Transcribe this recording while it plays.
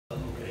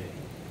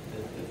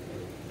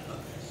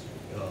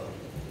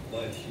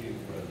bless you,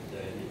 Brother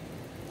Danny.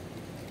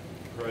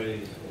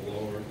 Praise the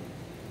Lord.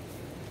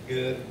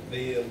 Good to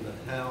be in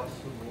the house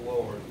of the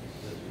Lord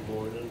this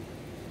morning.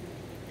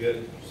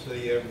 Good to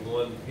see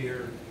everyone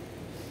here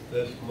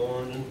this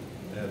morning.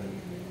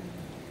 And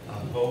I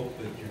hope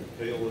that you're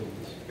feeling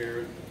the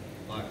Spirit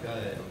like I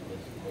am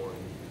this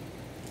morning.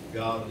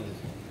 God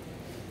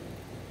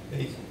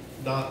He's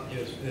not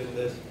just in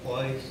this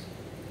place.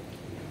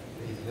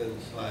 He's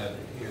inside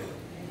it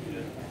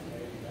here.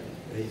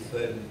 He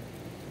said,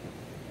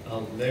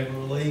 I'll never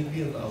leave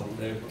you and I'll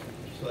never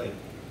forsake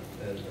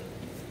you. And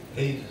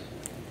He's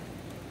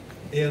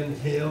in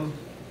Him.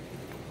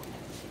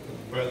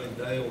 Brother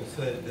Dale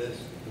said this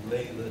to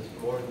me this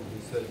morning.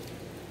 He said,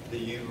 do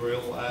you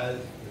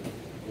realize that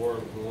we're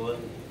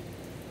one?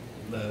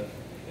 That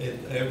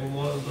in every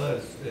one of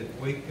us, if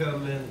we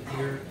come in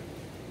here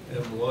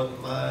in one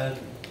mind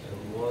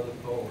and one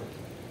accord,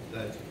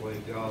 that's the way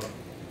God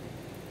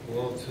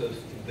wants us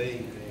to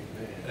be.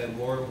 Amen. And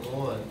we're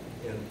one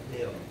in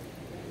Him.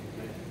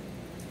 Amen.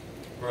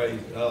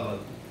 Praise God.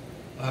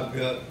 I've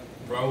got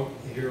wrote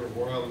here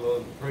where I'm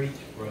going to preach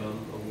from.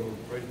 I'm going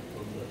to preach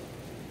from the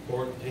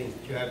 14th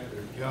chapter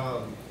of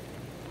John.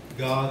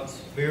 God's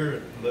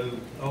Spirit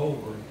moved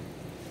over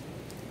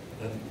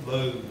the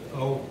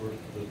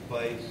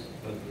face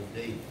of the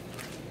deep.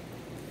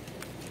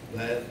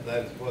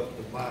 That's what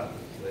the Bible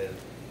said.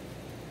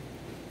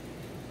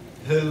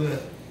 Who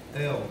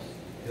else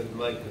could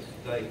make a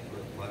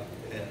statement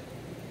like that?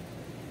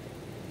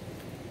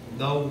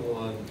 No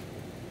one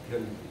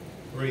can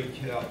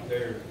reach out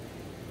there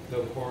to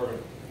where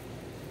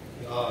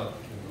God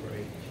can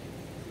reach.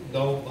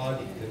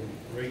 Nobody can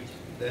reach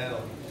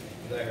down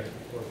there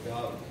where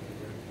God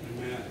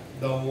can reach. Amen.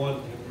 No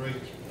one can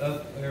reach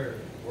up there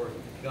where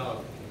God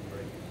can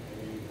reach.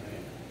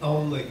 Amen.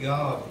 Only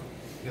God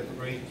can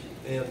reach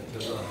into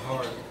the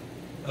heart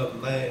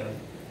of man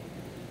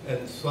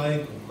and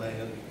save a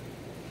man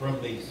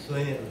from his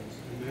sins.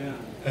 Amen.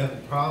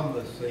 And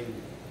promise him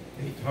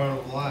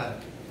eternal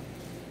life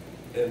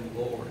and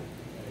glory.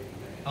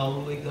 Amen.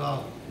 Only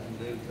God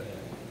can do that.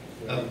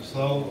 I'm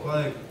so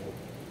thankful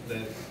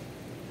that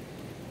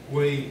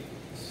we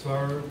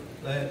serve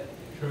that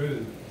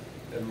true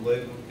and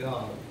living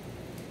God.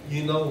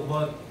 You know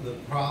what the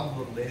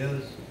problem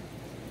is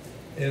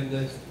in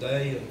this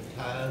day and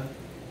time?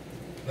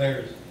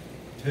 There's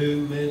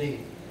too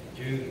many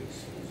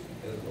Judases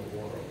in the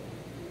world.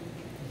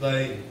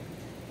 They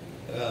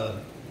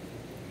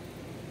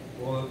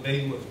want to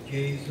be with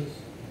Jesus,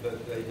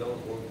 but they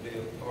don't want to be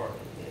a part of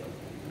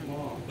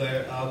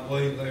Him. I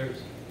believe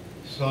there's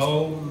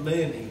so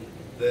many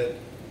that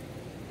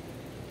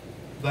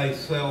they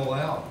sell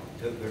out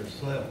to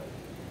themselves.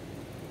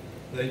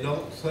 They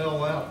don't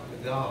sell out to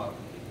God.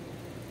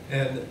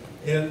 And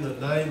in the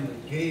name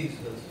of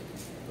Jesus,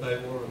 they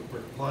want to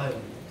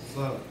proclaim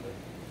something,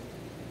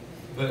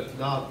 but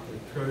not the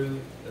true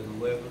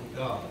and living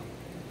God.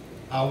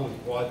 I was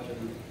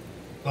watching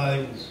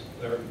things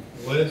or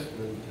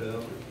listening to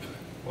them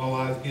while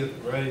I was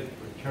getting ready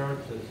for church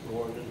this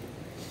morning,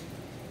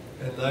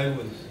 and they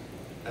was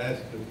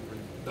asking for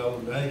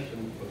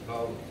donations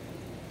because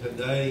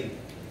today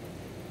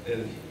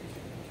is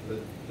the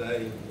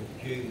day of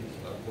the Jews,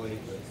 I believe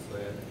they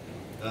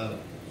said.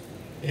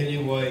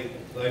 Anyway,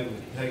 they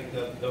would take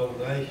up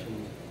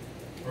donations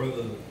for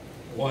the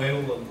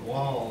Wailing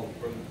Wall,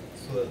 for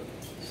the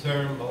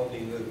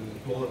ceremony that was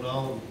going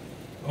on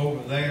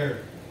over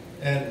there,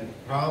 and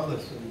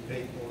promising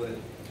people that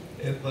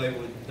if they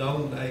would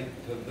donate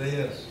to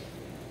this,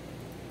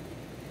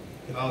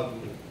 God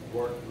would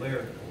work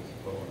miracles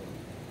for them.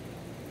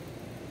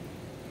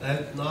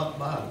 That's not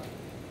Bible.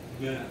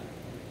 Yeah.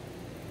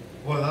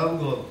 What I'm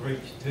going to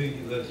preach to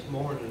you this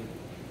morning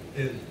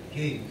is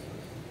Jesus.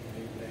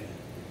 Amen.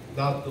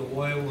 Not the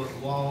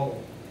Wailing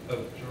Wall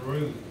of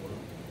Jerusalem.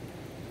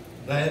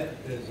 That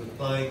is a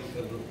thing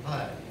of the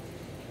past.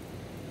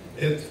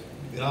 It's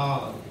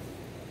God.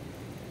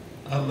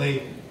 I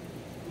mean,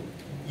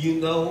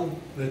 you know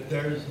that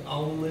there's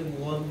only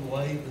one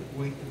way that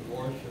we can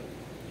worship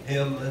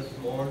Him this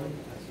morning.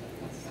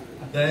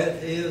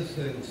 That is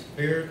in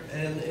spirit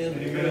and in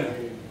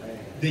truth.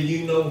 Do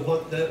you know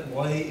what that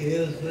way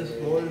is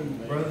this morning,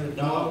 Brother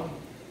Don?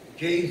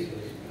 Jesus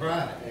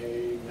Christ,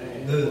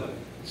 the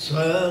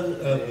Son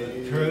of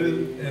the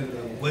true and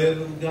the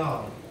living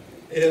God.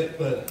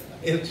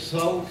 It's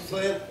so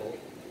simple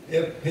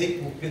if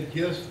people could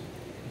just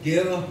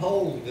get a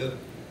hold of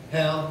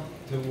how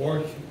to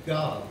worship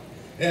God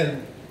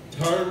and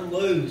turn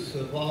loose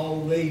of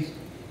all these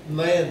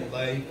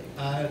man-made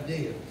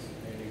ideas.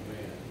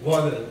 Amen.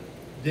 What a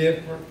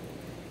different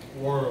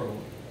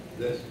world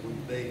this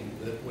would be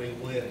that we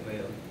live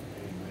in.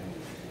 Amen.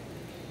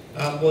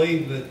 I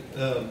believe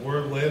that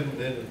we're living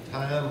in a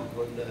time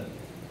when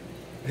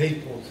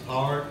people's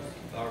hearts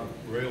are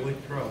really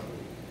troubled.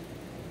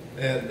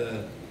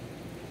 And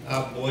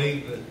I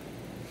believe that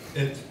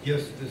it's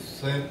just as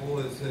simple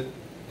as it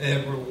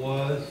ever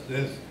was.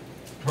 This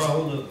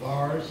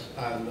coronavirus,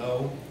 I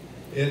know,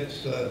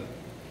 it's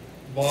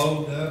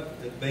blown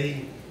up to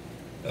be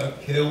a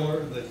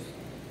killer that's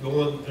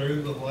going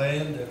through the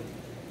land, and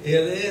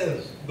it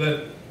is.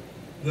 But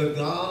the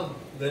God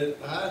that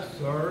I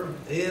serve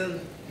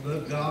is the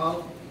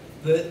God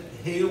that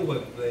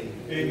healeth thee.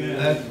 Amen.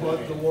 That's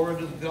what the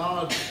Word of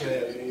God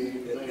says.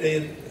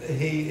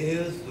 He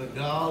is the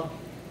God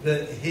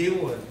that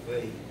healeth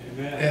thee.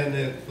 Amen. And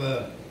if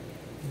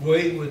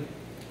we would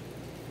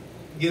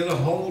get a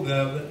hold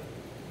of it,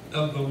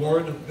 of the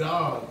Word of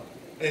God,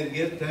 and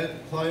get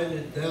that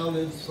planted down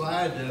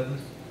inside of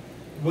us,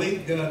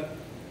 we've got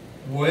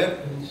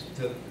weapons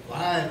to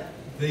fight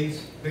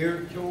these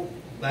spiritual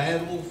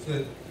battles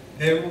that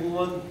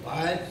everyone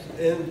fights,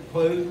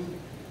 including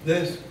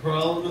this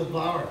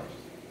coronavirus.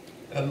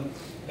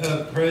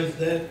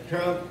 President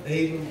Trump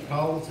even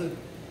calls it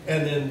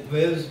an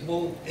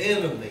invisible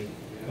enemy.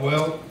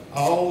 Well,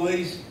 all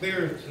these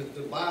spirits that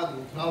the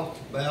Bible talks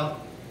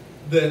about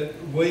that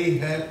we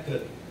have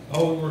to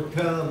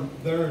overcome,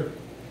 they're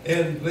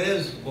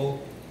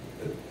invisible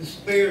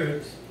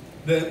spirits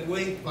that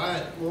we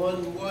fight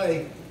one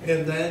way,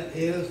 and that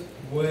is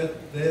with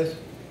this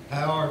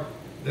power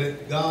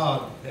that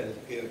God has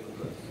given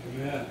us.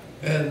 Amen.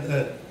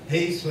 And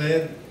he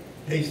said,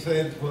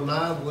 when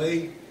I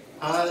leave,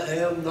 I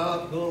am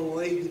not going to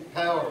leave you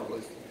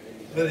powerless.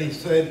 But he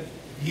said,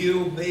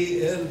 you'll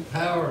be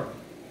empowered.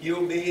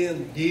 You'll be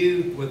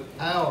endued with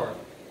power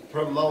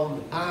from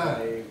on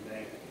high.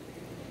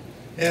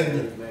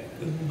 And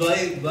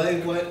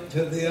they went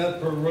to the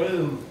upper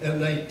room,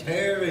 and they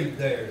tarried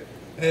there,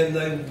 and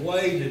they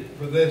waited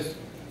for this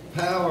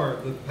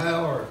power, the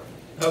power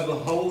of the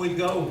Holy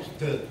Ghost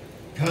to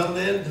come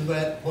into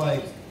that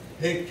place.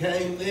 It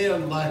came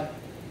in like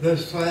the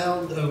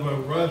sound of a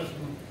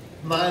rushing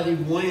mighty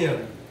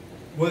wind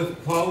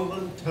with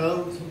cloven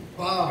tongues of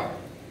fire.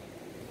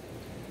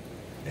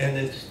 And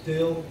it's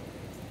still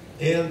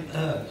in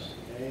us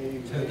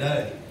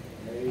today.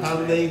 Amen.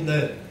 I mean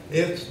that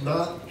it's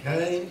not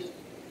changed.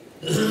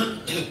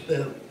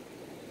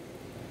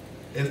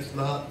 It's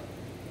not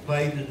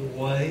faded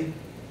away.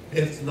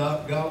 It's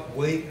not got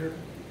weaker.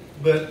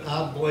 But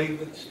I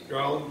believe it's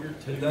stronger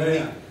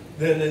today. Amen.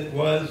 Than it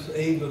was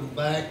even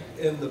back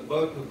in the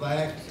book of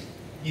Acts.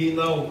 You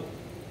know,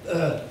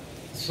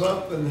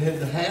 something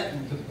had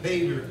happened to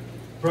Peter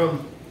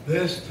from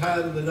this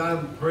time that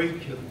I'm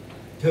preaching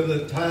to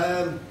the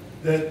time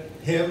that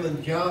him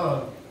and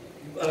John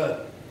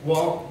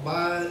walked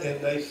by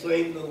and they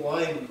seen the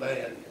lame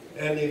man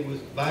and he was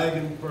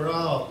begging for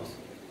alms.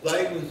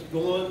 They was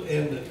going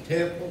in the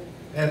temple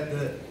at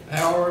the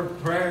hour of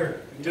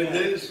prayer to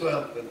do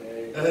something.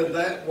 And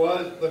that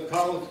was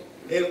because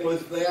it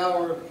was the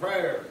hour of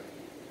prayer.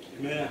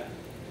 Amen.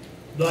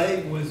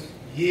 They was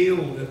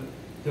yielding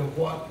to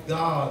what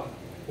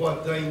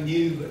they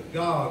knew that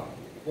God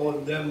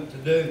wanted them to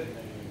do.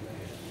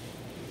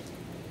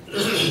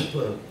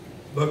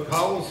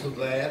 Because of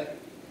that,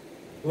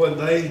 when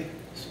they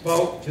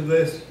spoke to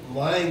this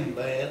lame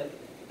man,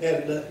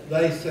 and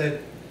they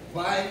said,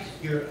 "Flash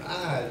your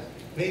eyes,"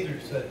 Peter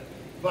said,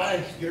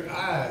 "Flash your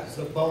eyes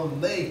upon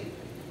me."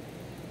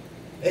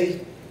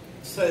 He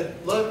said,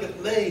 "Look at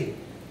me."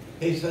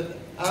 He said,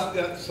 "I've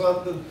got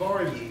something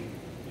for you."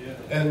 Yeah.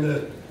 And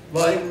the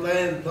lame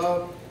man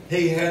thought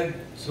he had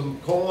some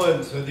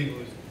coins that he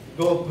was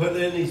going to put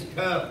in his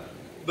cup,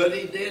 but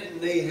he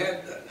didn't. He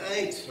had the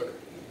answer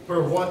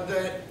for what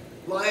that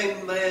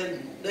lame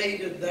man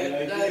needed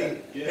that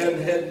day and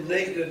had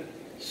needed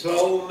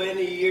so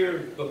many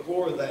years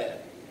before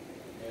that.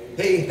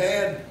 He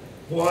had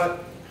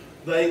what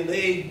they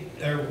need,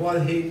 or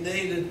what he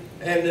needed,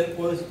 and it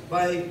was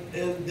faith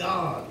in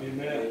God.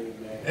 Amen.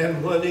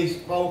 And when he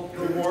spoke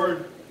the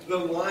word, the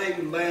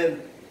lame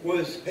man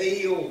was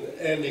healed,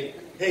 and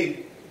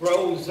he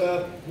rose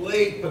up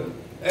leaping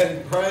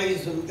and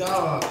praising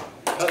God.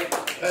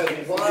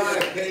 And why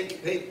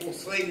can't people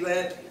see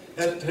that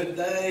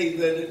today,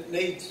 that it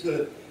needs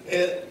to,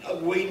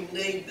 we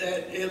need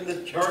that in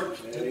the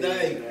church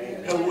today.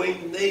 And we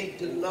need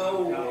to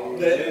know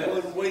that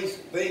when we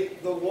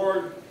speak the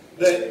word,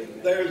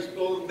 that there's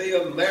going to be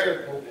a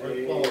miracle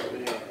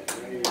performed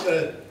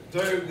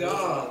through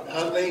God.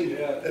 I mean,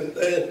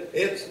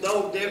 it's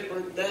no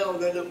different now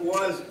than it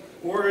was.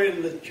 We're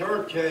in the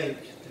church age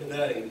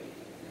today.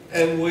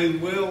 And we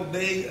will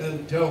be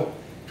until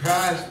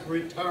Christ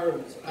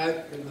returns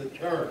after the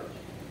church.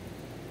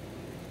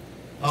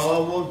 I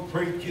want to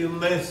preach you a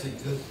message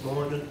this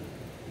morning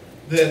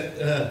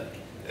that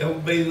it'll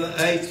be the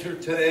answer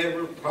to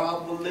every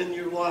problem in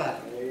your life.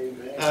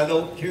 Amen. I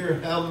don't care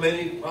how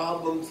many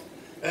problems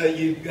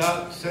you've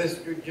got,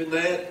 Sister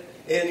Jeanette,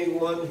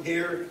 anyone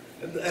here.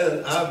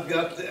 I've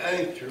got the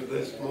answer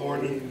this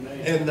morning.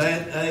 Amen. And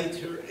that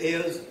answer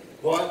is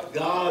what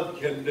God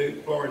can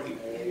do for you.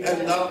 Amen.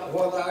 And not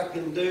what I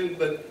can do,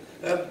 but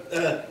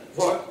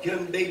what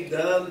can be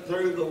done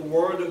through the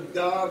Word of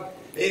God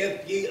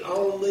if ye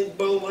only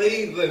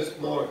believe this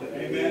morning.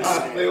 Amen.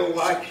 I feel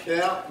like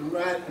shouting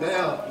right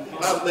now.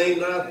 I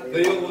mean, I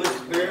feel the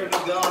Spirit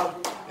of God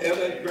in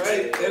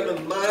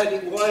a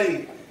mighty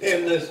way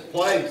in this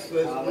place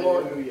this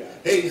morning.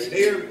 He's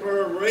here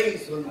for a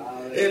reason.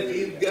 If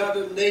you've got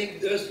a need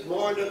this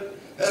morning,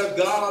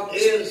 God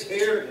is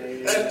here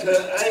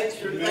to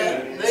answer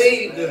that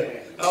need.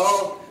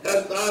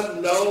 And I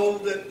know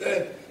that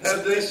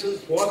this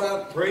is what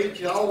I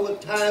preach all the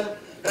time,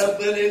 that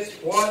it's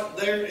what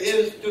there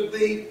is to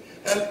be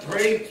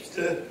preached.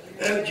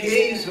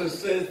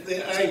 Jesus is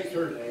the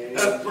answer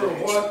for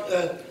what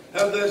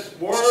this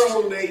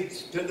world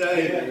needs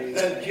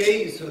today.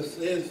 Jesus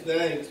is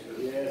the answer.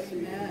 Yes,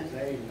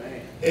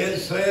 amen. It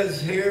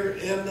says here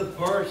in the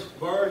first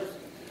verse,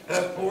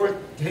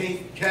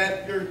 14th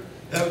chapter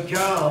of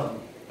John,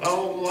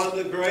 one of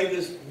the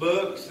greatest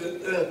books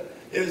that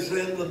is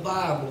in the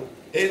Bible.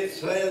 It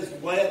says,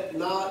 let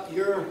not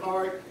your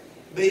heart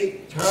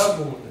be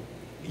troubled.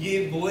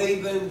 You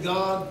believe in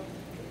God,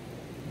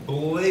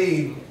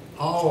 believe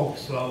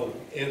also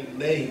in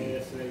me.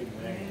 Yes,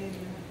 amen.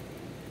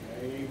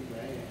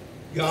 Amen.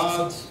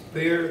 God's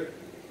Spirit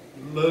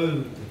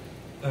moved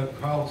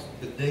across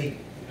the deep.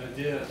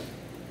 Yes.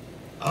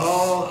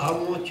 Oh, I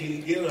want you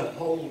to get a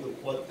hold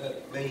of what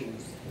that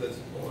means this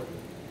morning.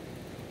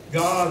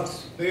 God's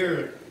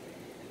Spirit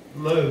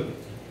moved.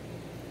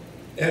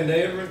 And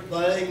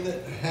everything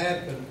that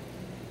happened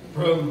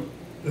from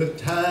the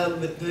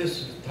time that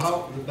this is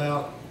talking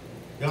about,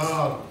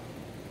 God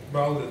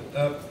brought it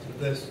up to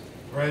this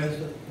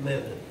present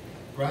minute,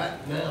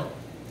 right now,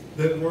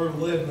 that we're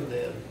living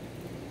in.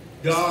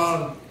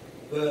 God,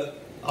 the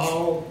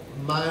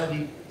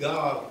Almighty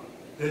God,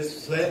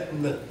 is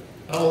sitting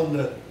on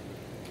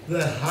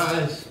the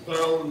highest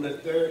throne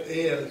that there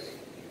is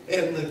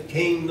in the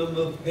kingdom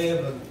of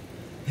heaven.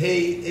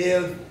 He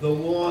is the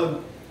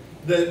one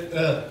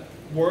that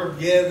we're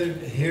gathered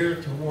here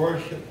to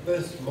worship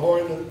this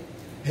morning.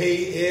 He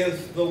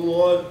is the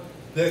one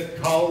that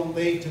called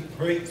me to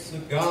preach the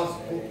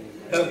gospel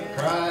of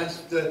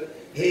Christ.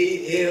 He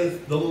is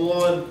the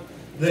one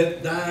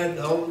that died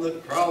on the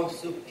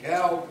cross of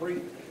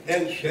Calvary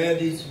and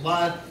shed his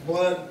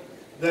lifeblood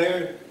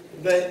there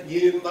that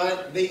you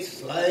might be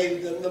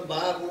saved. In the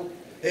Bible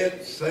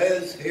it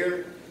says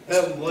here,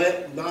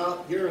 let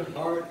not your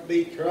heart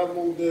be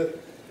troubled.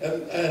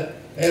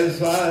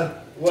 As I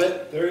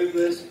went through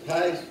this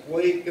past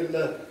week, and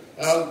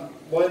I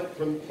went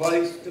from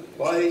place to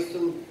place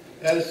and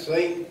has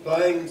seen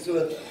things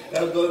the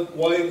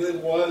way that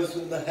was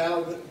and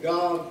how that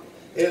God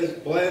is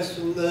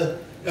blessing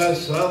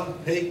some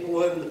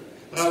people, and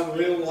I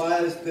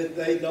realized that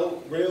they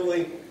don't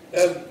really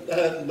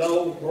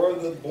know where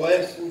the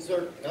blessings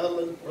are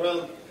coming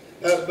from,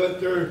 but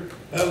they're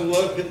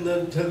looking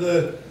into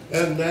the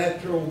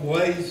natural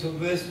ways of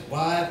this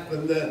life,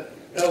 and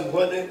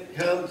when it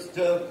comes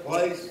to a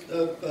place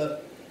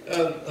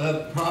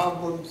of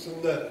problems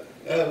and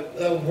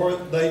where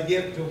they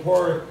get to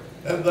where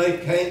they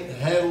can't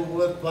handle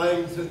the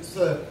things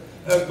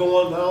that's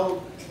going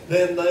on,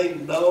 then they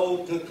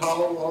know to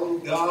call on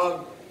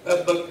God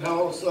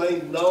because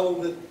they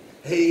know that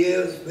He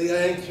is the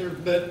answer.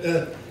 But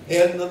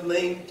in the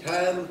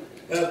meantime,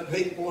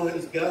 people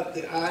has got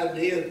the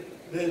idea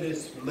that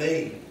it's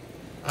me.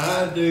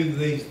 I do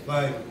these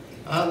things.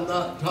 I'm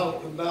not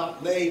talking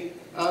about me.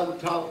 I'm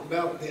talking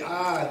about the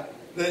I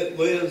that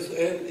lives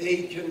in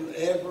each and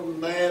every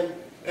man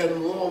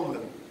and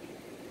woman.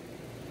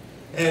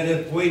 And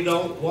if we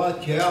don't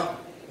watch out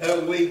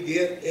and we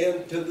get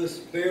into the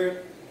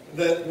spirit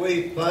that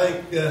we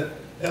think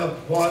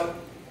of what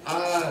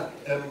I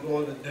am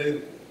going to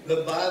do.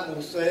 The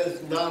Bible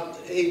says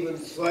not to even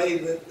say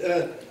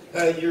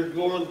that you're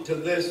going to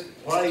this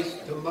place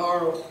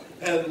tomorrow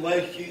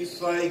unless you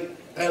say,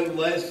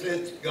 unless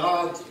it's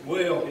God's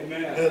will.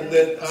 Amen. And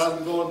that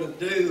I'm going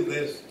to do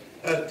this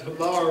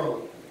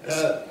tomorrow.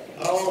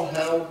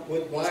 I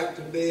would like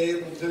to be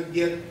able to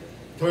get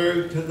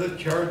through to the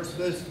church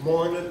this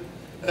morning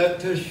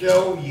to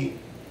show you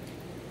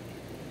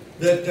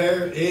that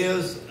there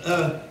is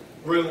a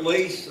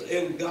release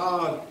in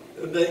God,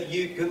 that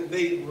you can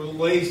be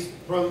released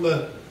from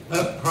the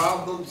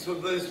problems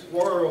of this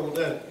world,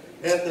 and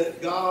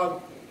that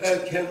God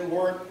can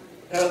work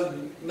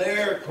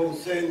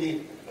miracles in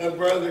you.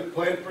 Brother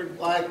Clifford,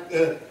 like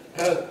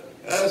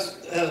us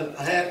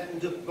having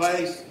to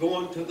face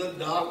going to the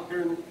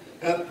doctor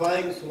and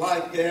things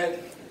like that.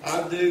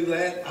 I do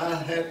that. I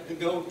have to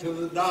go to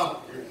the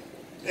doctor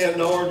in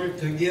order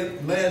to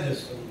get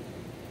medicine.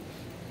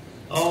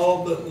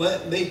 Oh, but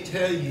let me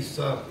tell you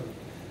something.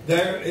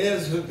 There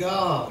is a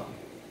God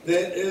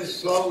that is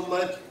so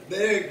much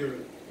bigger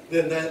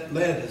than that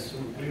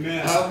medicine.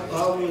 Amen.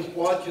 I was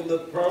watching the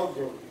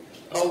program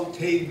on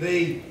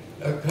TV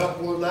a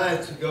couple of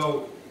nights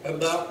ago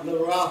about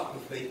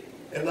neuropathy,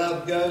 and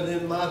I've got it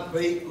in my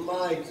feet and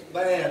legs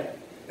bad.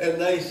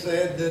 And they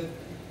said that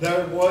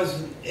there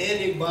wasn't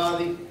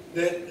anybody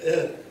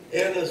that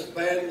in a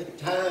span of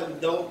time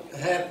don't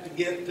have to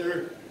get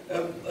their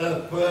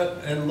foot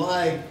and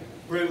leg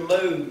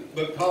removed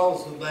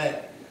because of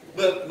that.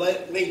 But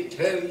let me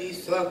tell you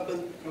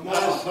something.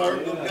 I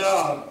serve a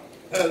God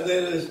that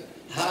is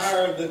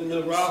higher than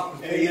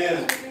neuropathy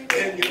is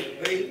in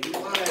your feet and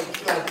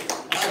legs.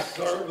 I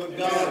serve a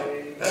God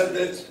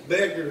that's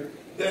bigger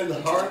than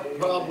heart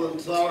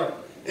problems are.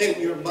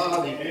 in your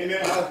body. Amen.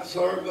 I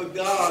serve a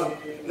God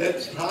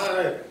that's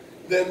higher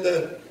than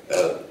the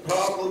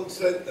problems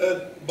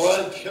that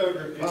blood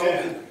sugar causes.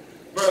 Amen.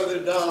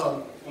 Brother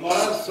Don, Come on.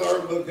 I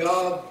serve a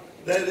God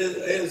that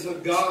is a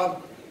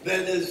God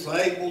that is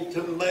able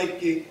to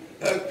make you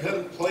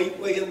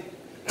completely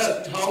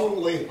and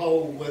totally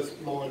whole this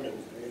morning,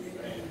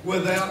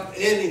 without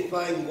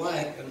anything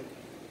lacking.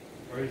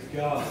 Praise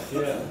God.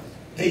 Yes.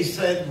 He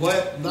said,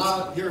 let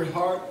not your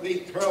heart be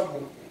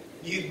troubled.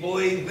 You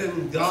believe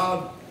in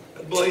God,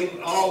 believe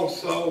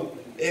also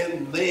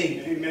in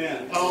me.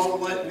 Amen. Oh,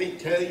 let me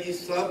tell you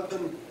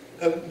something.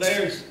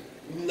 There's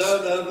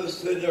none of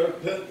us that are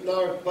putting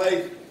our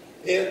faith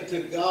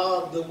into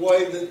God the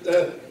way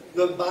that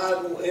the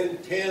Bible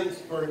intends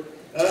for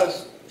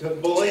us to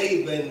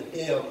believe in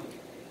Him.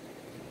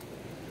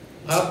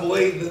 I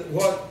believe that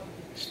what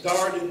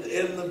started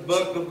in the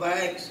book of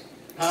Acts,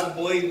 I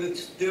believe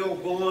it's still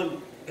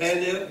going, and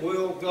it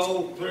will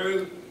go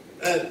through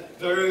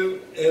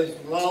as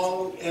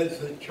long as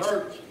the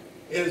church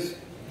is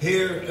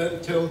here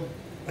until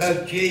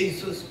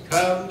Jesus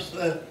comes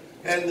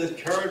and the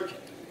church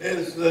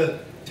is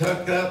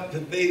took up to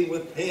be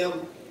with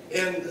Him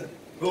in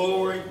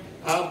glory.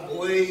 I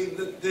believe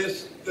that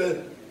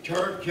the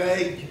church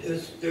age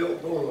is still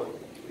going.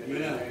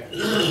 Amen.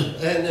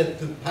 And that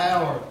the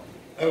power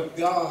of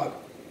God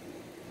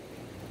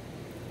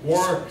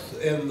works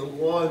in the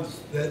ones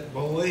that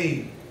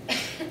believe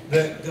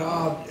that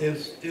God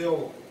is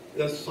still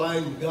the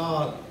same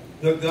God,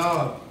 the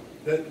God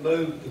that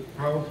moved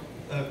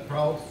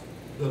across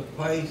the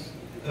face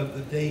of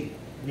the deep.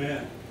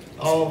 Amen.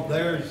 Oh,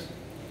 there's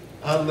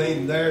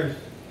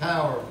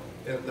power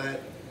in that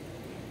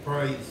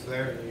phrase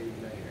there.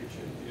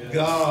 Yes.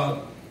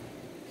 God,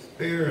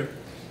 Spirit,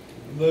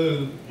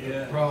 moved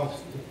Yeah.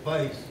 across the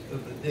face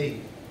of the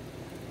deep.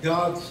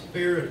 God's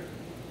Spirit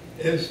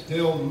is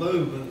still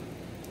moving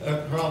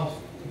across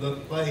the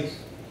face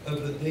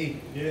of the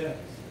deep. Yes.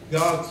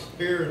 God's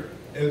Spirit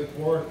is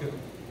working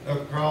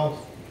across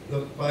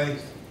the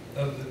face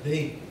of the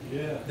deep.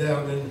 Yeah.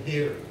 Down in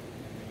here.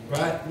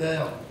 Right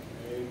now.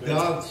 Amen.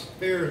 God's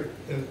Spirit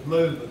is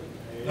moving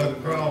Amen.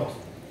 across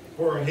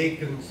where He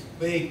can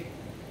speak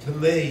to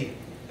me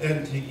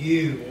and to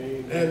you.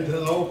 Amen. And to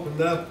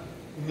open up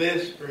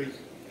mysteries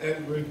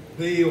and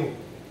reveal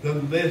the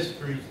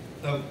mysteries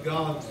of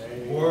God's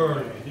Amen.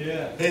 Word.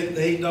 Yeah. And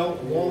He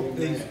don't want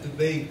Amen. these to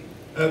be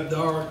a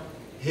dark,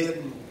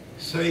 hidden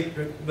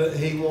secret, but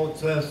He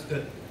wants us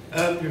to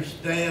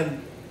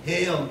understand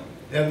Him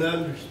and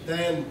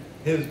understand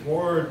His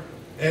Word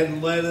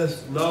and let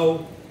us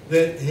know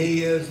that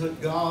He is a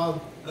God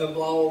of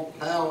all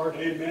power.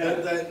 Amen.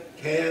 And that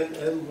can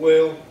and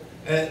will,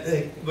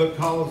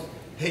 because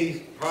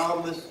He's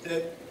promised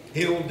that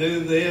He'll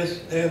do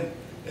this, and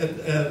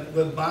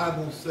the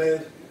Bible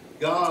says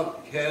God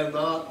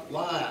cannot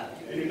lie.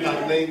 Amen.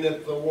 I mean,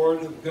 if the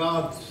Word of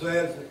God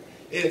says it,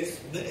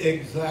 it's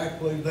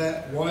exactly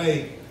that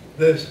way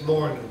this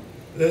morning.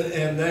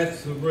 And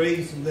that's the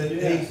reason that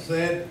Yeah. He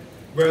said,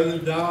 Brother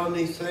Don,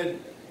 He said,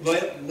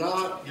 let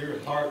not your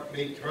heart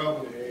be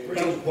troubled. Amen.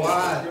 And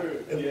why?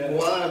 Yeah.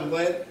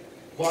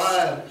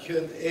 Why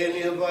should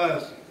any of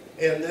us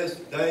in this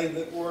day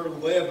that we're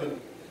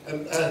living,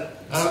 and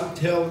I'm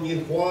telling you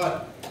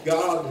what,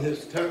 God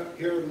has took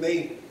care of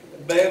me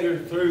better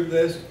through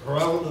this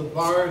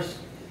coronavirus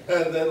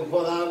than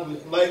when I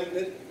was making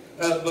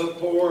it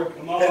before.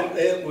 Come on. And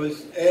it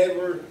was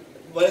ever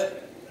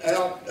let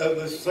out of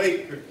a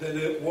secret that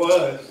it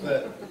was.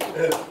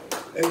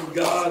 And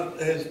God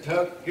has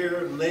took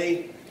care of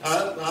me.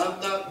 I've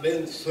not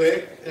been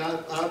sick.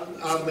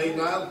 I mean,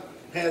 I've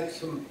had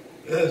some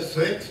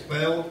sick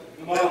spells,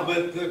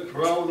 but the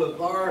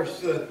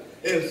coronavirus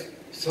is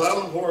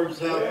somewhere out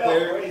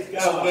there, praise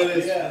God. but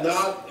it's Yeah.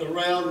 not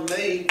around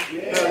me.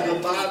 Yeah. The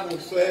Bible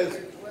says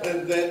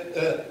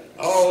that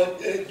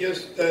it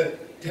just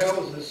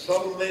tells us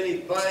so many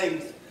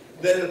things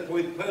that if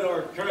we put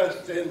our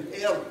trust in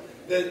Him,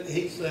 that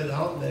He said,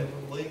 I'll never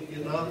leave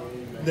you, and I'll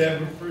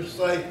never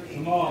forsake you.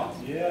 Come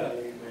on. Yeah.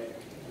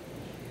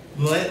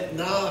 Let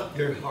not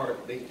your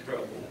heart be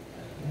troubled.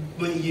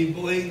 When you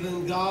believe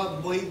in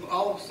God, believe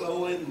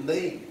also in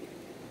me.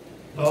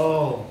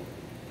 Oh,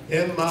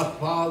 in my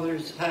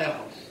Father's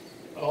house.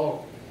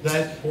 Oh,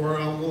 that's where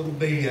I want to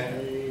be at.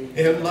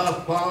 In my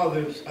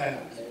Father's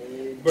house.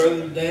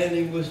 Brother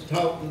Danny was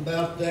talking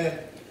about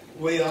that.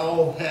 We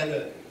all had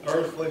an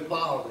earthly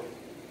father.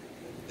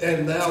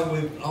 And now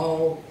we've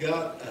all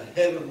got a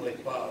heavenly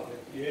Father.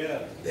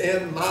 Yeah.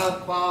 In my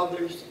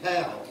Father's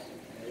house.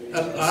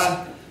 And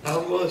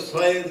I'm going to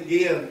say it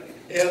again.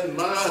 In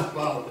my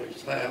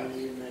Father's house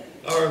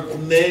are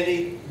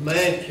many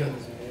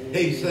mansions.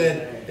 He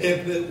said,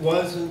 if it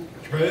wasn't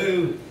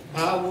true,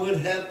 I would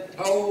have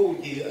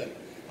told you.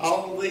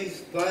 All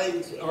these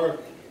things are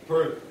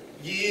for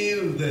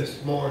you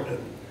this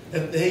morning.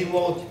 And He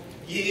wants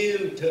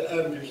you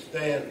to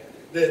understand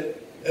that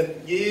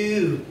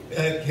you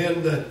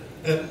can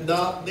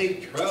not be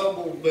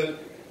troubled, but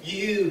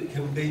you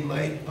can be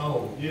made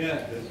whole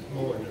Yeah. this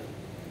morning.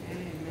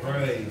 Amen.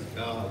 Praise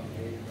God.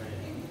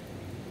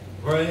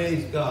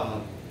 Praise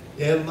God.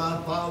 In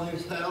my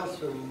Father's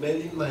house are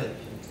many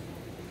mansions.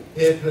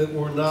 If it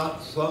were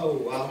not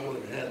so, I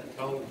would have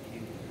told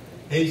you.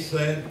 He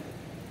said,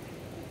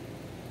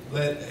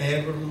 let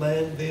every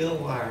man be a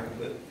liar,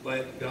 but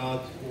let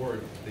God's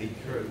word be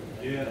true.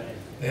 Yeah.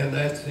 And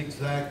that's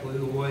exactly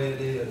the way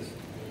it is.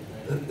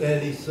 And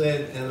then he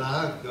said, and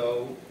I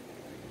go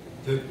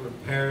to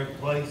prepare a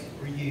place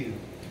for you.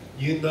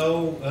 You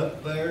know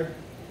up there,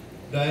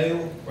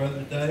 Dale,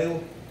 Brother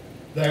Dale,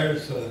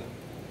 there's a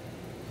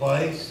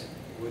place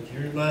with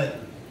your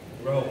name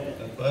wrote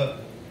above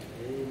it.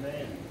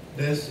 Amen.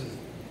 This is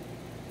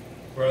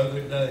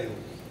Brother Dale's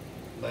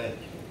mansion.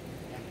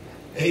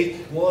 Each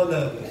one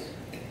of us,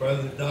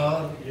 Brother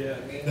Don, Yeah.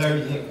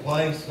 there's a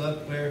place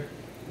up there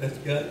that's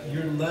got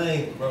your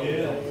name wrote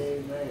Yeah. on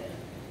it. Amen.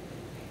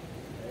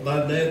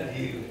 My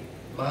nephew,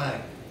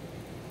 Mike,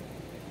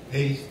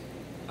 he's,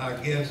 I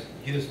guess,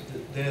 just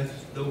at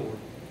death's door,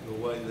 the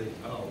way they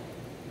talk.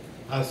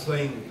 I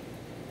seen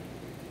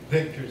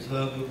pictures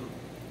of him,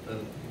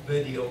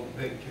 video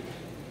pictures.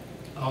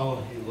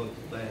 Oh, he looks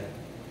bad.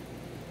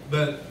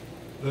 But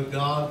the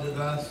God that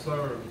I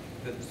serve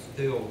can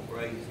still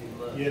raise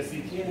him up. Yes,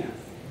 he can.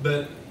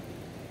 But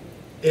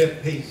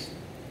if he's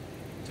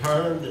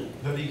turned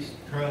and put his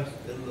trust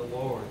in the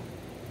Lord,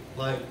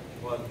 like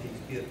what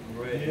he's getting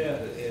ready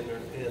to enter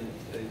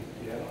into,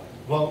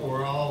 what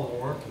we're all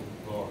working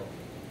for.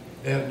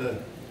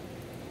 And,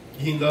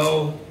 you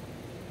know,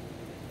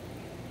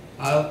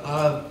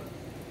 I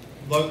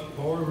look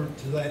forward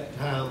to that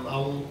time. I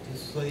want to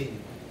see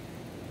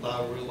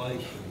my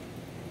relation,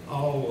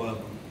 all of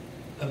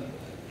them.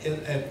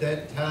 At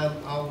that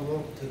time, I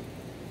want to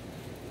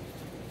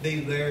be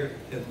there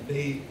and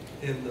be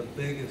in the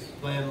biggest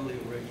family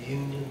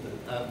reunion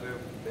that I've ever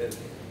been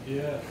in.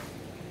 Yeah.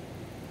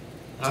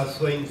 I've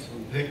seen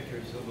some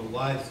pictures of the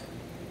last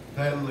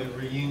family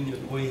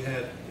reunion we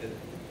had at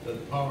the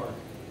park,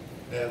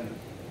 and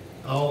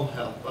oh,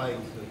 how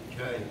things have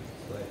changed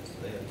since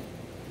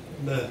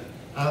then.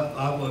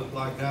 I look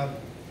like I've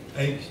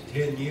aged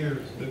 10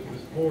 years. It was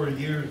 4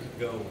 years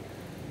ago.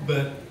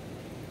 But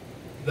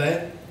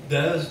that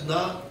does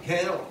not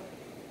count.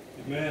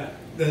 Amen.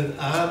 That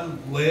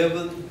I'm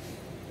living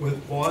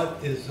with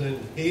what is in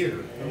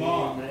here. Come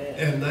on.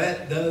 And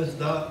that does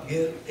not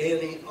get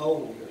any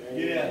older.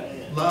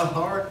 Yeah. My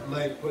heart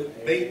may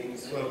quit beating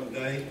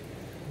someday,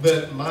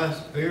 but my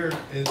spirit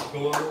is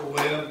going to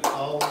live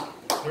on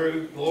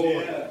through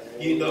glory. Yes.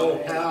 You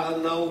know how I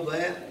know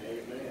that?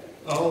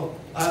 Oh,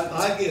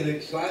 I get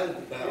excited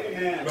about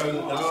it, Brother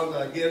Don.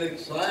 I get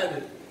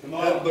excited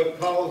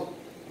because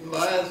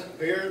my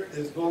spirit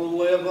is going to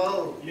live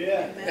on.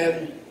 Yeah.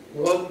 And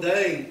one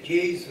day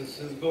Jesus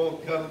is going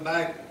to come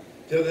back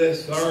to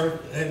this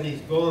earth, and he's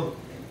going to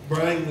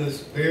bring the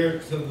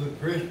spirits of the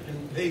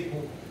Christian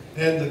people,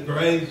 and the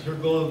graves are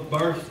going to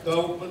burst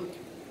open,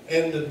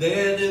 and the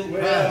dead in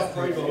Christ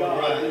are going to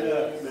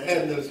rise.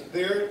 And the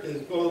spirit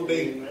is going to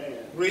be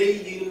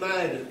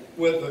reunited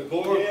with a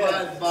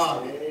glorified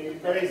body.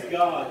 Praise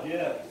God,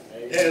 yes.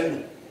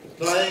 And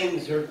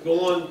things are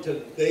going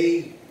to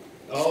be,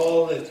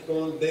 it's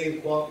going to be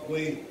what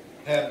we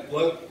have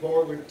looked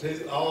forward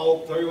to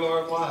all through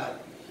our life.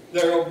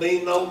 There will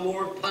be no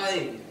more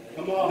pain.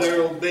 Come on.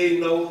 There will be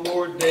no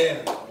more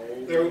death.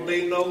 There will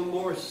be no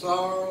more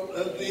sorrow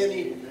of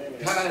any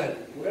kind.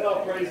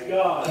 Well, praise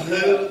God.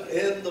 Who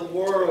in the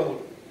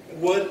world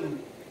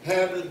wouldn't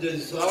have a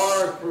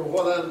desire for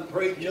what I'm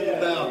preaching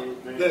about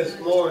this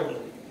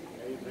morning?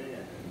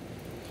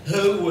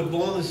 Who would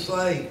want to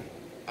say,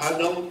 I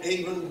don't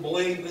even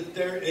believe that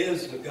there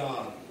is a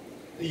God?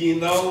 You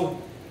know,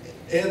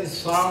 in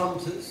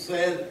Psalms it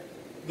said,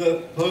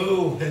 the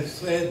fool has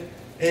said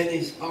in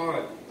his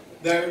heart,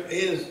 there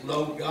is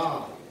no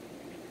God.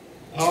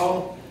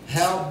 Oh,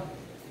 how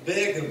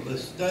big a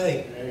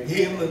mistake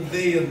human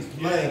beings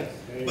make,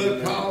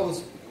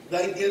 because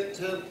they get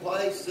to a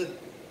place that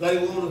they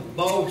want to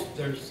boast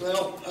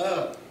themselves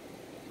up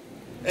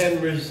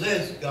and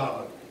resist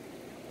God.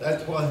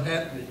 That's what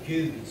happened to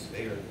Judas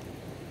here.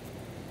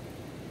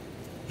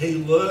 He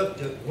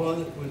looked at what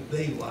it would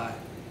be like,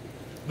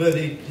 but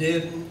he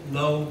didn't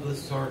know the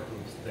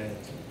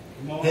circumstances.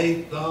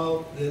 He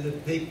thought that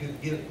if he could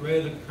get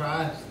rid of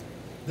Christ,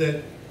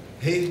 that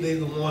he'd be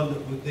the one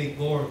that would be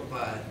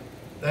glorified.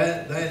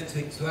 That's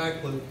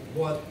exactly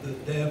what the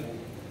devil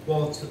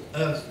wants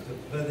us to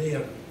put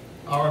in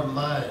our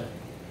mind.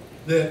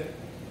 That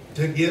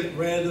to get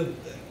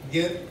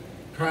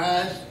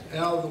Christ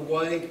out of the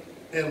way,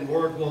 and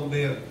we're going to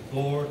be a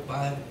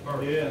glorified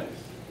person. Yes.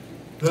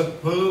 The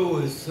fool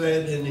has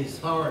said in his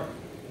heart,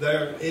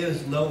 there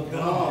is no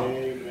God.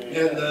 Amen.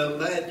 And the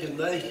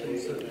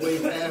imaginations that we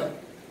have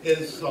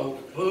is so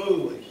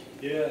foolish.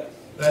 Yes.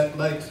 That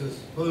makes us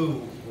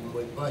fools when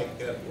we think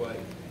that way.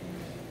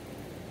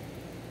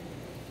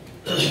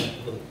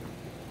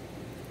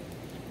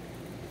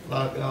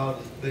 My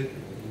God is bigger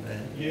than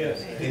that.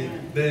 Yes. He's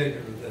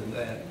bigger than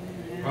that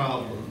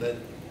problem that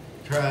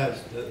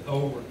tries to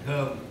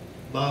overcome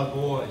my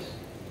voice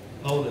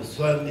on a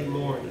Sunday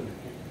morning.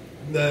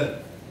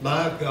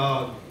 My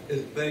God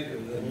is bigger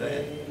than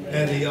that.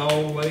 And He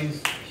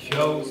always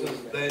shows us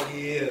that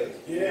He is.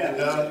 Yeah.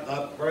 And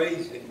I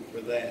praise Him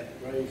for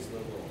that. Praise the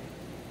Lord.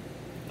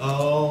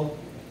 Oh,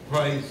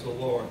 praise the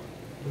Lord.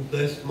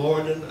 This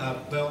morning I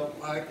felt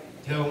like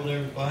telling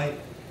everybody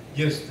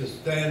just to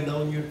stand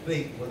on your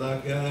feet when I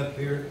got up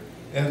here.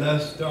 And I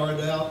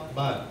started out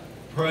by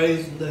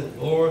praising and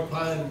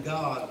glorifying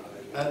God.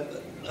 And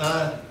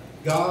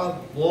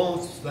God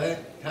wants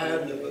that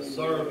kind of a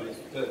service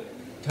to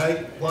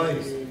take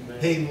place. Amen.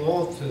 He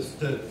wants us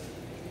to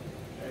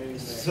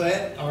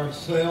set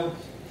ourselves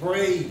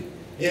free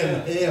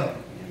in Him.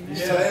 Yeah.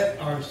 Set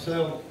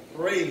ourselves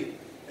free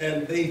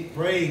and be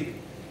free.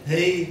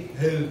 He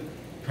who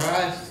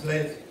Christ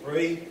sets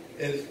free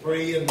is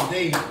free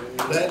indeed.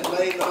 That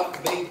may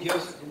not be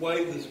just the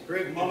way the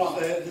Scripture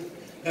says it,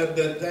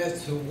 but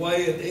that's the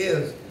way it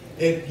is.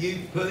 If you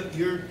put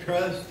your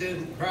trust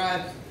in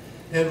Christ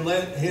and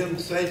let Him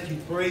set you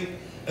free,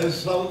 as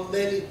so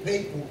many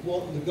people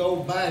wanting to go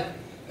back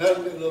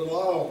under the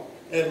law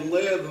and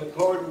live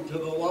according to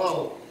the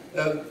law.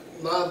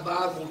 My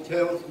Bible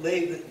tells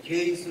me that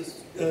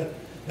Jesus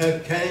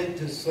came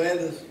to set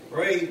us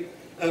free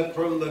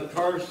from the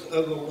curse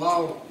of the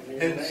law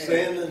and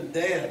sin and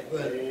death.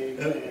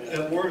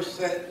 And we're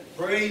set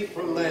free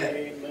from that.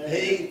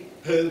 He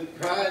who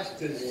Christ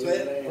has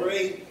set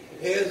free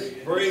is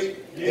free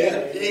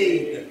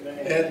indeed.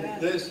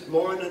 And this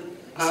morning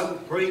I'm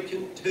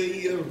preaching to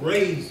you a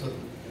reason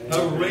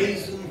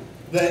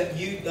that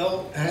you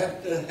don't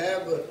have to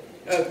have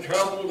a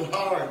troubled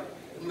heart.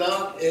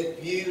 Not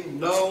if you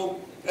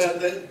know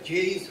that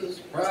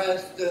Jesus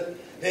Christ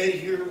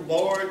is your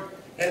Lord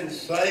and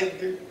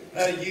Savior.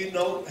 You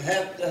don't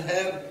have to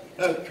have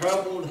a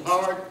troubled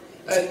heart,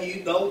 and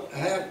you don't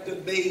have to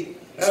be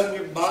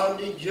under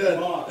bondage,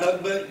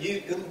 but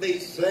you can be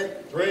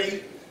set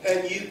free,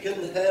 and you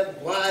can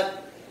have life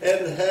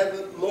and have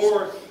it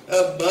more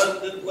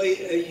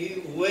abundantly as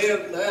you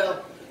live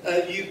now.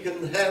 You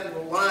can have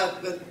the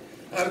life that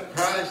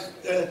Christ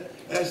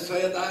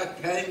said, I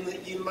came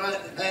that you might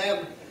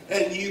have,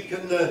 and you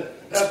can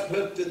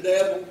put the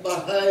devil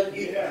behind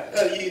you.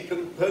 You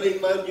can put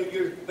him under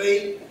your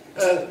feet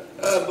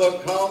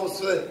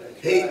because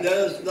he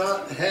does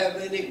not have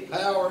any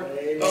power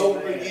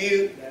over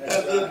you.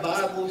 The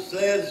Bible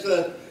says,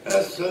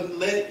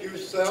 submit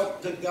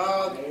yourself to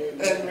God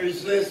and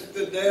resist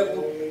the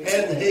devil.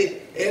 And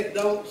it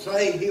don't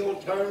say he'll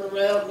turn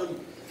around and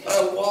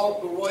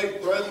walk away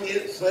from you.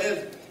 It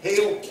says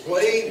he'll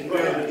flee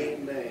from you.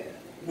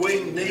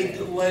 We need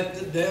to let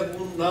the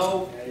devil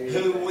know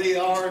who we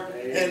are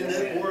and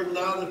that we're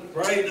not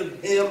afraid of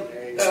him,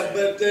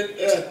 but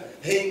that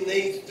he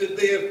needs to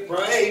be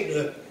afraid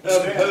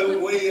of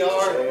who we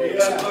are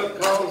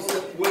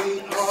because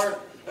we are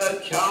a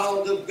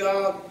child of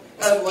God.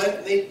 And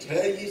let me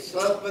tell you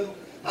something.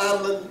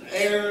 I'm an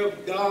heir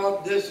of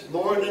God this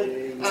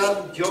morning.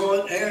 I'm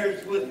joint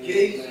heirs with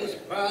Jesus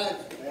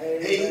Christ.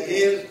 He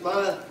is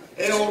my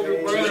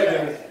elder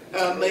brother.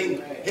 I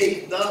mean,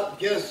 he's not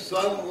just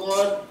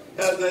someone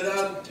that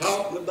I'm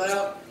talking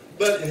about,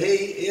 but he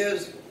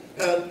is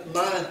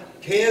my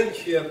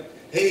kinship.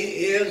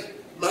 He is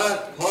my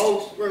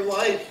close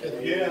relation.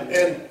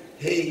 And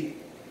he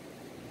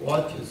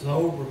watches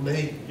over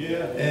me.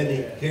 And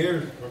he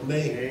cares for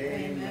me.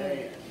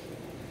 Amen.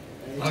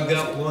 I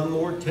got one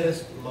more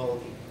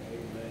testimony.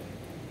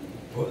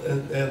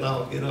 And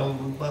I'll get on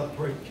with my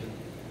preaching.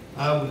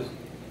 I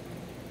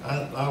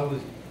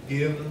was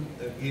given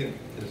a gift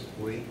this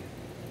week,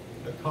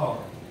 a car.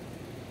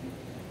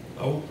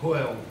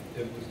 012,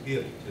 it was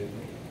given to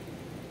me.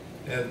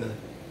 And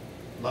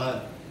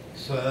my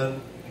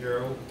son,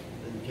 Gerald,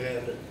 and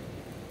Janet,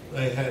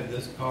 they had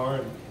this car,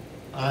 and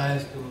I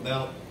asked them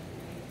about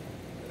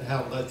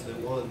how much they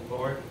wanted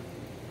for it.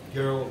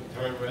 Gerald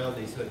turned around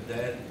and he said,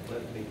 Dad,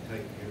 let me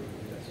take care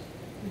of this.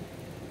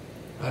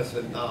 I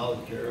said,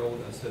 no,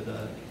 Gerald. I said,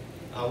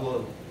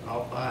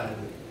 I'll buy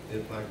it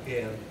if I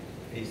can.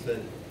 He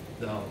said,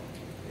 no.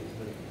 He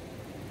said,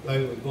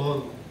 they were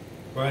going to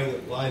bring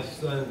it last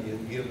Sunday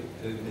and give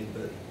it to me,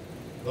 but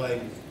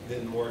things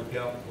didn't work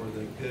out where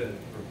they could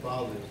for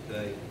Father's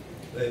Day.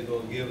 They were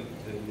going to give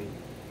it to me.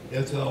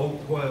 It's an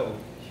 012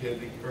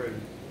 Chevy Cruze.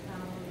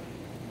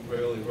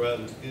 Really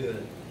runs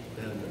good.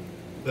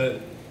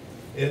 But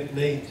it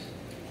needs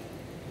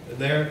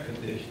an air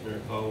conditioner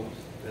hose,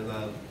 and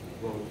I'm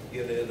going to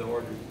get it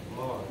ordered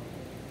tomorrow.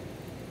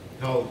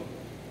 Because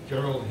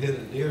Gerald hit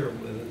a deer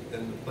with it,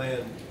 and the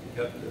fan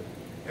cut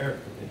the air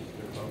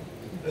conditioner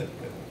hose.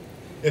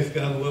 It's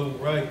got a little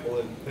rifle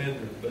in the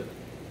fender, but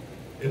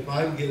if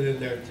I can get in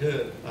there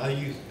to it, I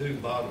used to do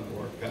bottom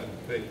work, I can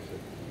fix it.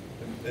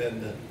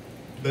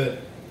 But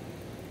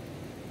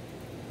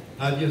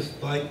I just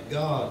thank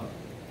God.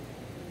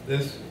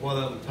 This is what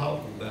I'm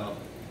talking about.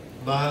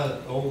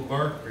 My old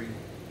Mercury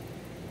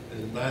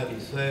is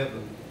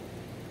 97,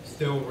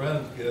 still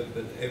runs good,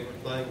 but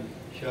everything's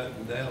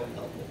shutting down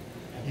on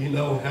it. You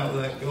know how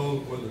that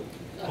goes with an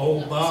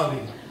old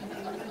body.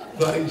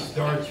 Things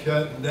start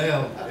shutting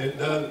down. It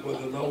does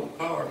with an old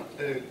car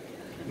too.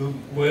 The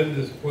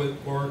windows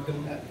quit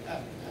working.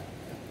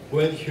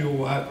 windshield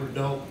wiper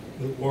don't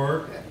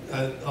work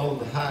on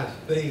the high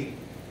speed,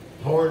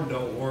 horn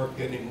don't work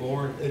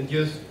anymore, and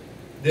just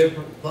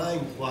different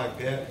things like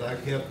that. And I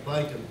kept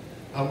thinking,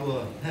 I'm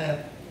going to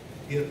have to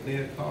get me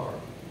a car.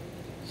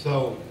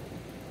 So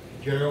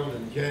Gerald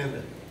and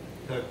Janet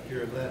took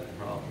care of that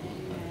problem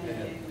I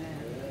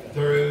had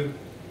through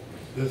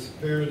the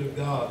Spirit of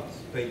God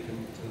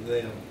speaking to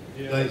them.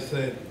 Yeah. They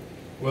said,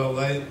 well,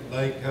 they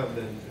come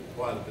into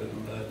quite a bit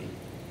of money.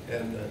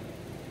 And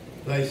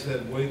they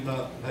said, we've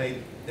not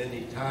paid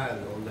any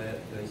tithe on that.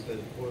 They said,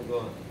 we're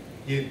going to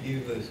give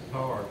you this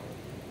car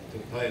to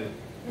pay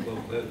a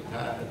little bit of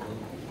tithe on.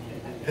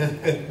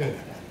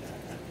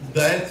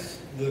 That's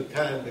the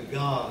kind of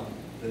God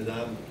that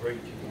I'm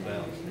preaching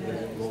about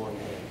this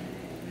morning.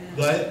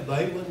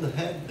 They wouldn't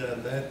have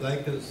done that. They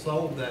could have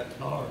sold that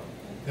car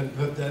and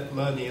put that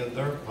money in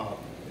their pocket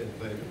if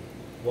they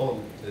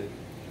wanted to.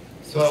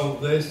 So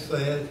this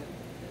says,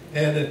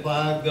 and if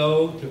I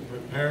go to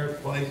prepare a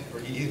place for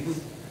you,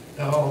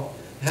 how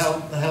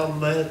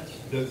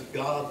much does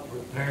God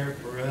prepare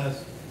for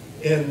us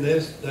in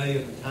this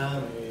day and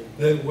time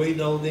that we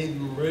don't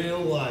even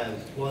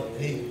realize what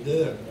He's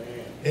doing?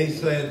 He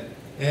said,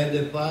 and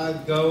if I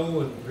go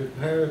and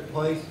prepare a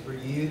place for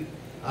you,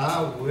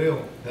 I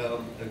will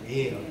come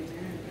again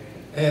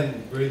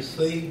and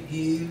receive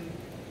you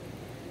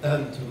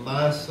unto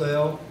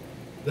myself,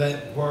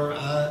 that where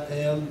I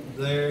am,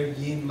 there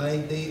ye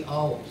may be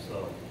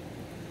also.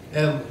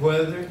 And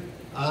whither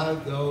I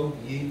go,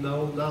 ye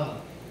know not,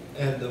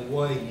 and the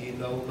way ye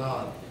know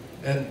not.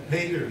 And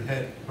Peter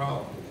had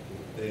problems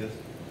with this.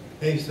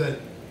 He said,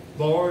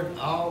 Lord,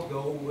 I'll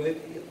go with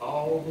you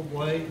all the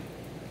way,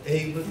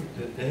 even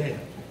to death.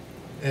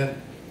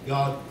 And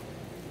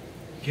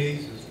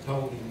Jesus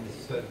told him,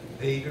 he said,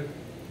 Peter,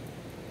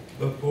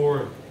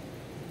 before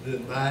the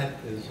night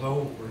is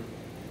over,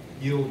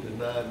 you'll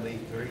deny me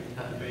 3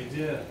 times. He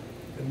did.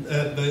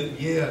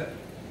 But yet,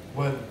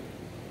 when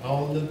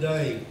on the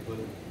day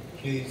when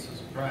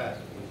Jesus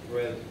Christ was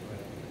resurrected,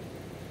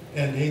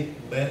 and he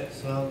met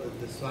some of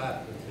the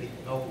disciples, he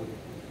told them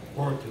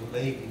where to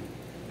meet him,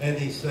 and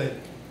he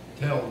said,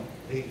 tell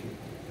Peter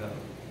to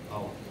come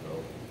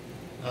also.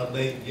 I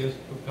mean, just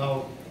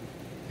because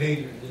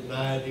Peter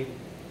denied him,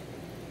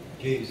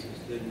 Jesus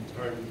didn't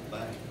turn his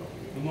back on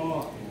him. Come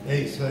on.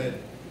 He said,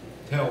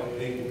 tell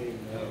Peter to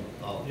come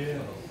also.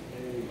 Yes.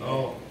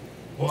 Oh,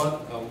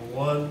 what a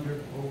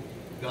wonderful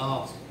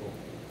gospel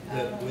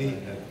that we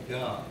have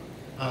got.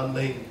 I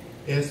mean,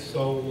 it's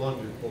so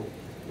wonderful.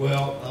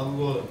 Well, I'm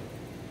going to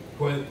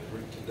quit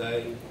for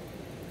today.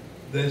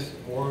 This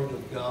Word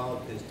of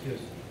God is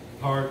just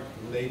hard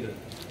for me to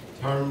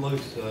turn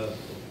loose up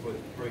and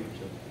quit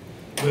preaching.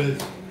 But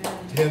it's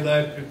 10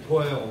 after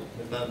 12,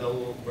 and I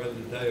don't want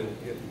Brother Dale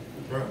getting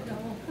drunk.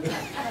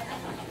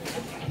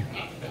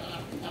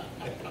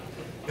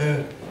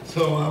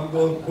 So I'm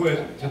going to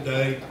quit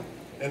today,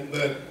 and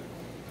then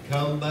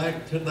come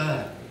back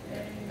tonight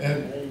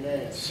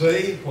and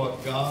see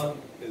what God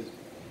has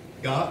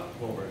got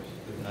for us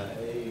tonight.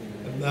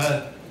 And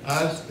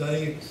I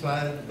stay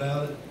excited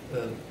about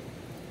it.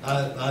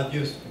 I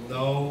just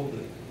know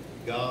that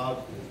God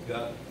has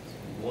got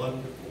some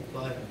wonderful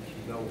things.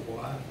 You know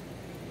why?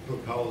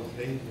 Because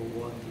He's a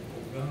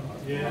wonderful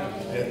God. Yeah.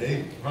 And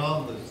He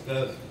promised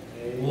us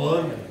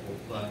wonderful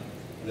things.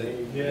 That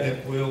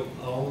if we'll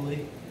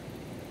only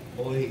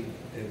believe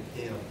in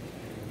Him.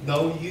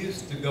 No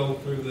use to go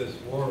through this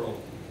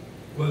world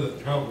with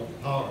a troubled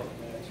heart.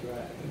 That's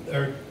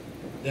right.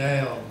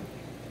 They're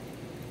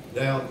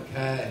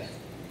downcast,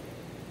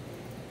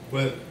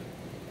 with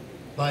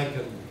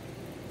thinking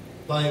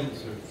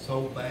things are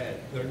so bad.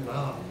 They're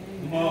not.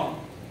 Come on.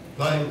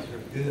 Things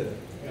are good.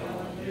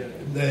 Yeah.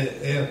 That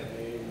if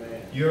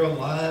you're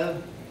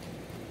alive,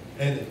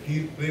 and if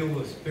you feel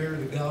the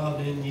Spirit of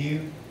God in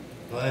you,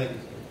 things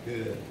are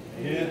good.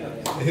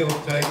 Yeah. He'll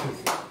take us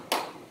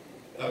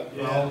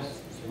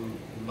across some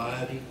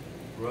mighty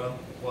rough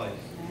places.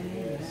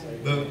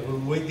 But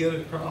when we get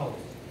across,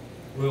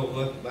 we'll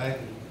look back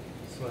and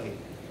say,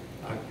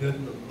 I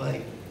couldn't have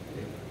made it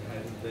if it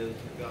hadn't been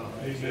for God.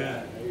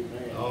 Amen.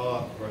 Oh,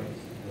 I praise Him.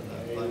 And I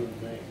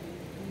thank Him.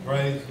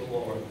 Praise the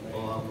Lord.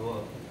 Well, I'm going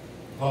to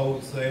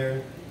close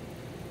there.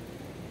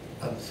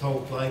 I'm so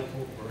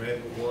thankful for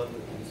everyone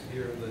that was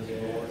here this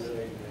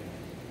morning.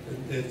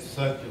 It's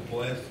such a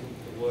blessing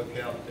to look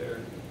out there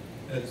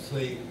and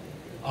see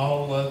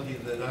all of you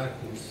that I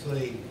can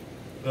see.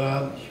 But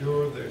I'm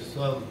sure there's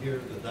some here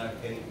that I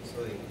can't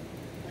see.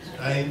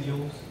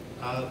 Angels,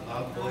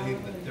 I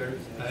believe that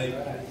there's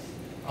angels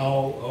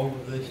all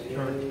over this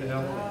church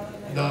house.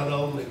 Not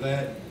only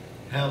that,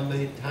 how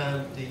many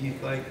times do you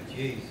think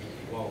Jesus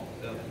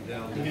walked up and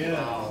down the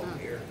aisle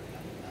here?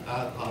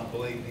 I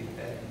believe He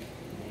has.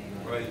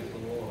 Praise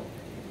the Lord.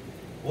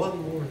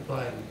 One more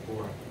thing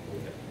before I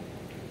quit.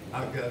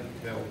 I got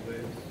to tell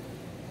this.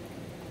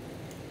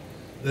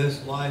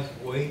 This last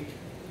week,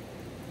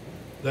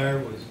 there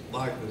was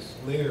like a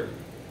smear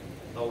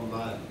on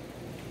my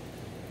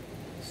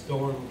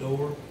storm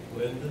door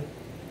window,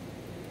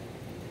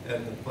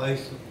 and the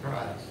face of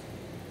Christ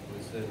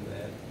was in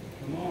that.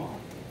 Come on.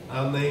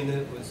 I mean,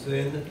 it was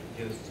in it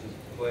just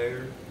as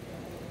clear.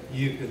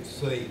 You could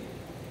see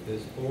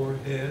his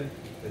forehead,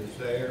 his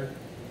hair,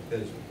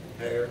 his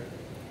hair.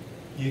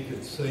 You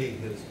could see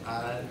his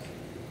eyes,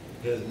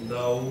 his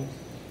nose.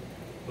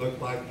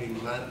 Looked like he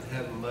might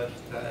have a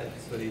mustache,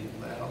 see his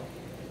mouth,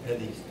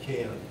 and his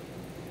chin.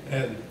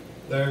 And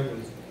there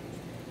was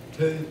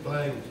two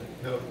things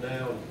that come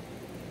down,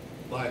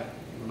 like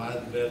might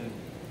have been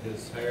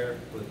his hair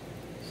with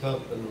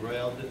something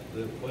around it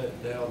that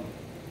went down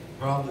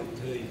probably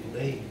to his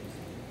knees.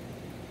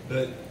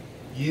 But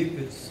you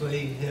could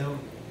see him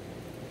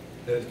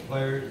as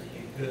clear as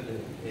you could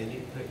in any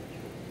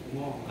picture.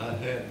 Come on. I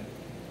had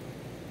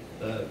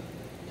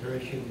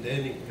Trish and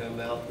Denny come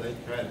out, they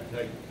tried to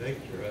take a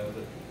picture of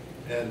it,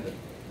 and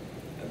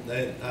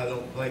they, I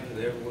don't think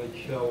it ever would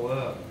show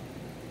up.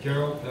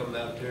 Gerald come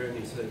out there and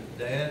he said,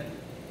 "Dad,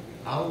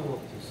 I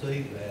want to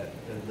see that."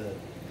 And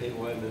he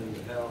went in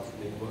the house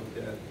and he looked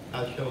at it.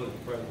 I showed it to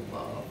Brother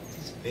Bob.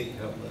 He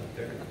come up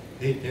there.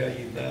 He'd tell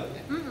you about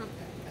it.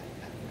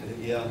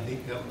 Yeah, he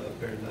come up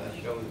there and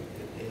I showed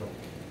it to him.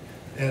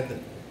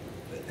 And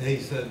he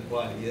said,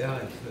 "Why,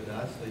 yeah." He said,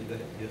 "I see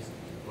that just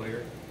as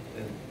clear."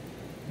 And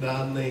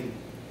now, I mean,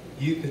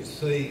 you could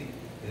see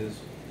his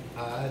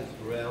eyes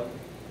around,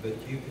 but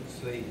you could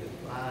see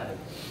his eyes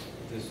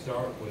to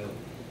start with.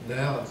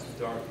 Now it's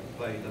starting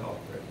to fade off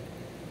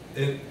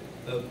there. It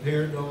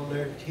appeared on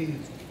there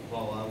Tuesday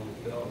while I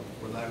was gone.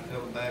 When I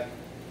come back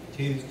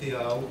Tuesday,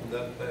 I opened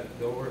up that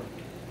door.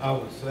 I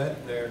was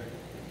sitting there,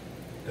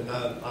 and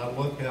I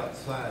look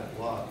outside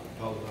a lot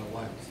because I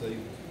like to see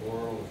the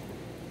squirrels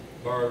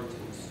and birds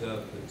and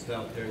stuff that's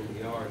out there in the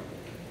yard.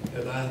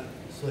 And I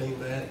seen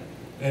that,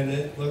 and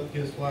it looked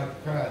just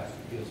like Christ,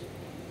 just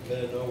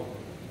bent over,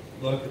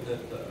 looking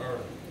at the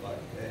earth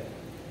like that.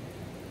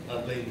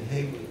 I mean,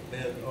 he was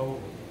bent over,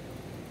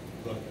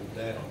 looking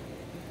down.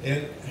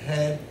 It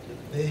had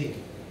to be.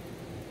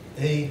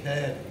 He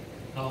had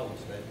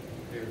caused that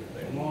to appear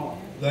there. Come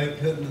on. They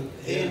couldn't,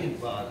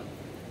 anybody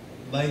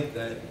made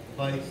that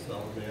face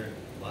on there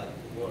like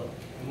what?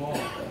 Come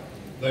on.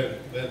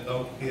 There's been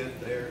no kid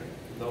there,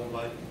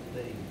 nobody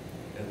to see.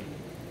 And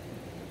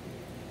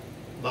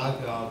my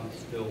God is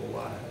still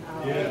alive.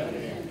 Yeah.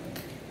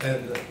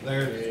 And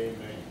there's,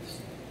 Amen.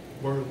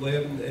 we're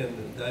living in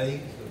the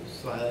days of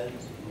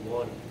signs and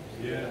wonders.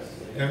 Yes.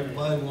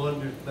 Everybody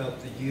wonders about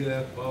the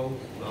UFOs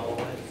and all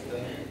that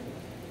stuff.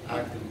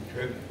 I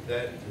contribute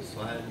that to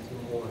signs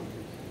and wonders.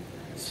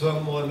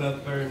 Someone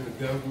up there in the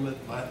government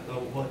might know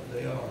what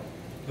they are.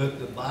 But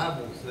the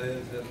Bible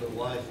says in the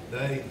last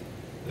days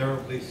there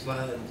will be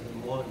signs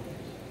and wonders.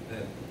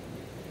 And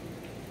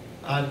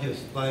I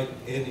just think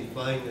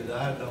anything that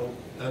I don't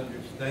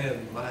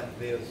understand might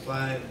be a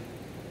sign,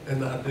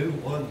 and I do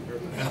wonder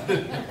about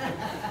it.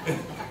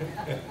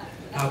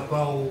 I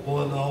followed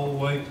one all the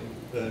way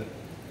to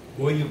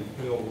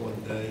Williamsville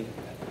one day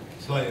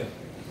saying,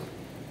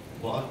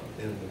 "What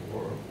in the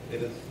world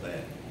is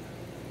that?"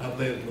 I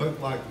mean, it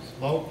looked like a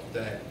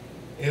smokestack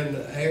in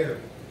the air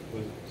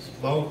with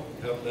smoke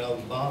coming out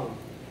of the bottom.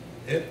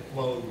 It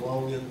flowed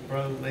along in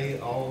front of me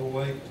all the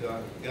way till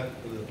I got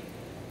to the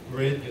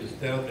bridges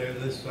down there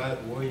this side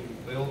of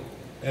Williamsville,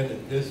 and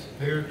it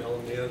disappeared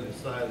on the other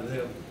side of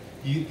them.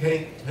 You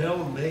can't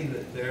tell me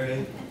that there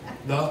ain't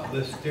not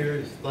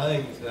mysterious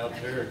things out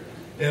there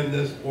in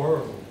this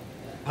world.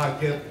 I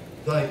kept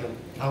thinking,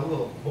 I'm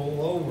going to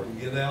pull over and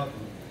get out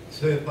and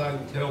see if I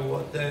can tell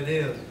what that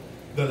is.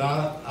 But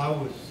I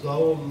was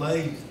so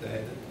amazed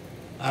at it,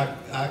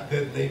 I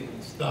couldn't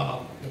even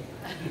stop.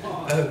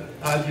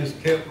 I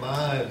just kept my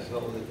eyes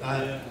on it.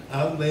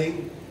 I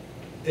mean,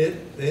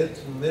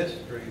 it's a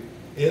mystery.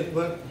 It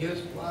looked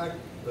just like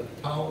the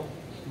tall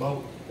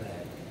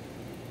smokestack.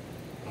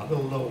 I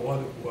don't know what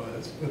it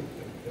was,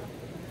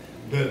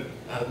 but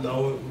I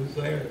know it was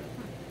there.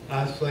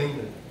 I seen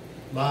it.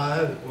 My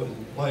eyes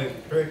wasn't playing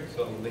tricks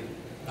on me.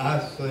 I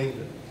seen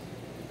it.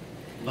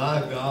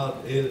 My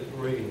God is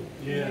real.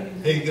 Yeah.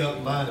 He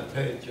got my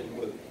attention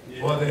with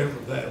whatever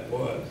that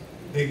was.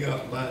 He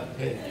got my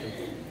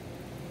attention.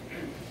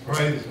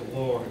 Praise the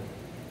Lord.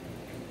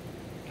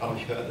 I'll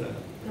shut up.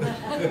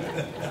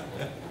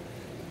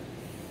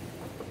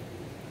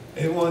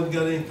 Anyone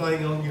got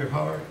anything on your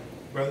heart?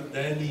 Brother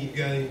Danny, you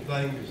got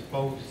anything you're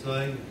supposed to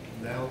say?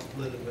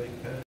 Announcement of any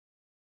kind?